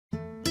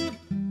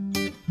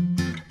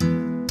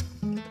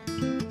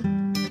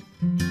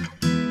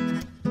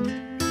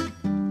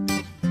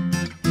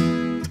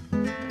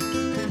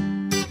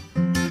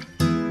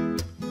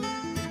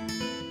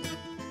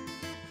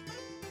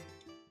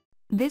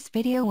This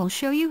video will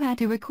show you how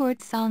to record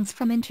songs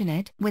from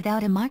internet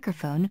without a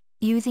microphone,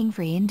 using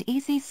free and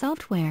easy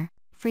software,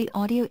 Free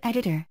Audio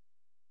Editor.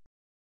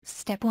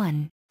 Step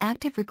 1.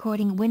 Active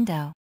recording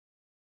window.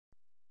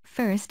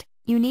 First,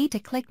 you need to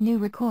click New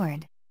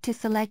Record, to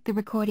select the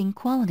recording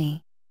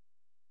quality.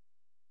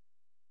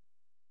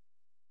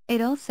 It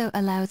also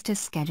allows to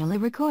schedule a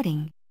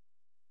recording.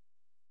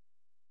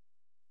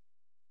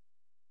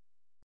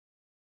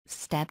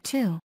 Step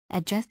 2.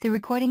 Adjust the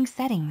recording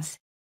settings.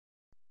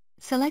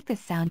 Select the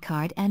sound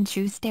card and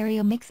choose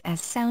Stereo Mix as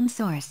sound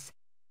source.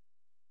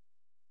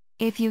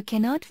 If you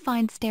cannot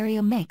find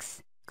Stereo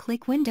Mix,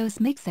 click Windows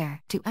Mixer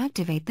to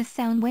activate the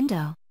sound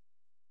window.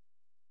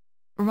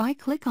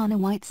 Right-click on a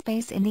white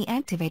space in the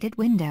activated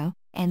window,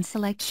 and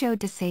select Show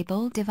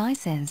Disabled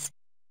Devices.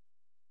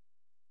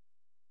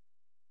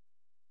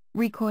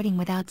 Recording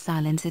without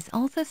silence is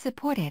also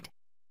supported.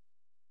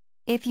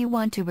 If you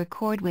want to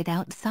record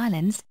without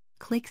silence,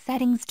 click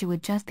Settings to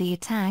adjust the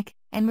attack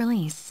and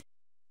release.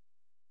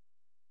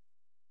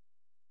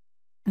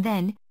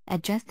 Then,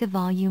 adjust the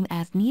volume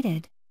as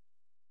needed.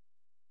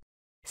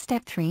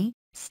 Step 3.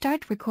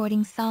 Start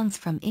recording songs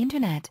from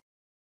internet.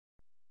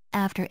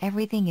 After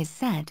everything is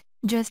set,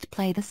 just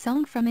play the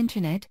song from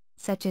internet,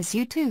 such as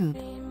YouTube.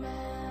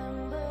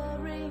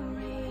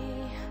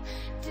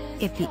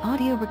 If the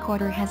audio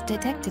recorder has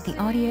detected the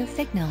audio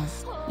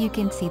signals, you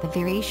can see the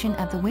variation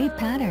of the wave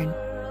pattern.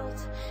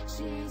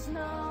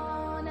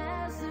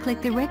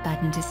 Click the red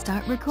button to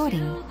start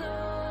recording.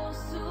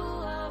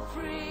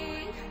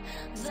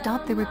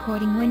 Stop the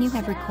recording when you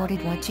have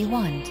recorded what you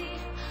want.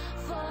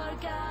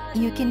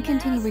 You can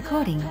continue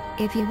recording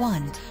if you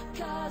want.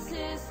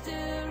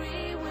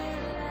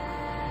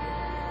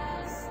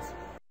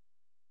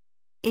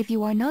 If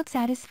you are not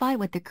satisfied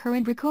with the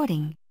current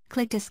recording,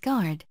 click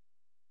Discard.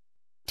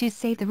 To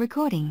save the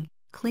recording,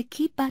 click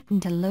Keep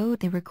button to load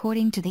the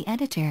recording to the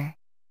editor.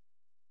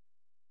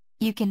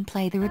 You can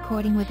play the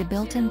recording with a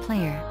built-in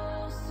player.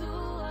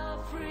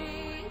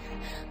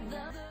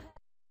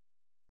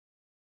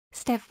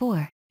 Step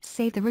 4.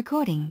 Save the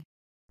recording.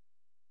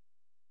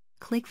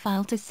 Click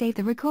File to save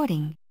the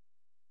recording.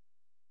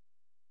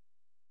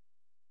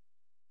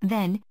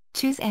 Then,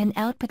 choose an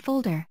output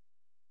folder.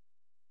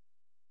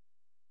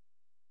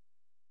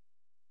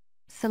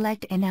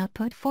 Select an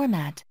output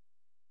format.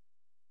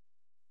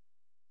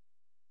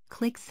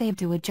 Click Save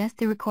to adjust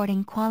the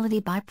recording quality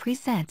by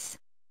presets.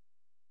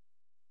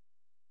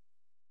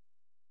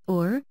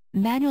 Or,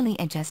 manually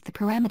adjust the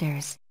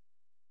parameters.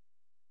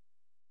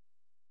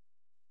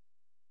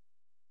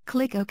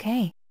 Click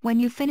OK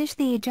when you finish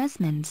the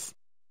adjustments.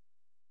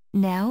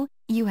 Now,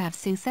 you have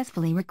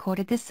successfully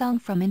recorded the song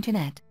from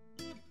internet.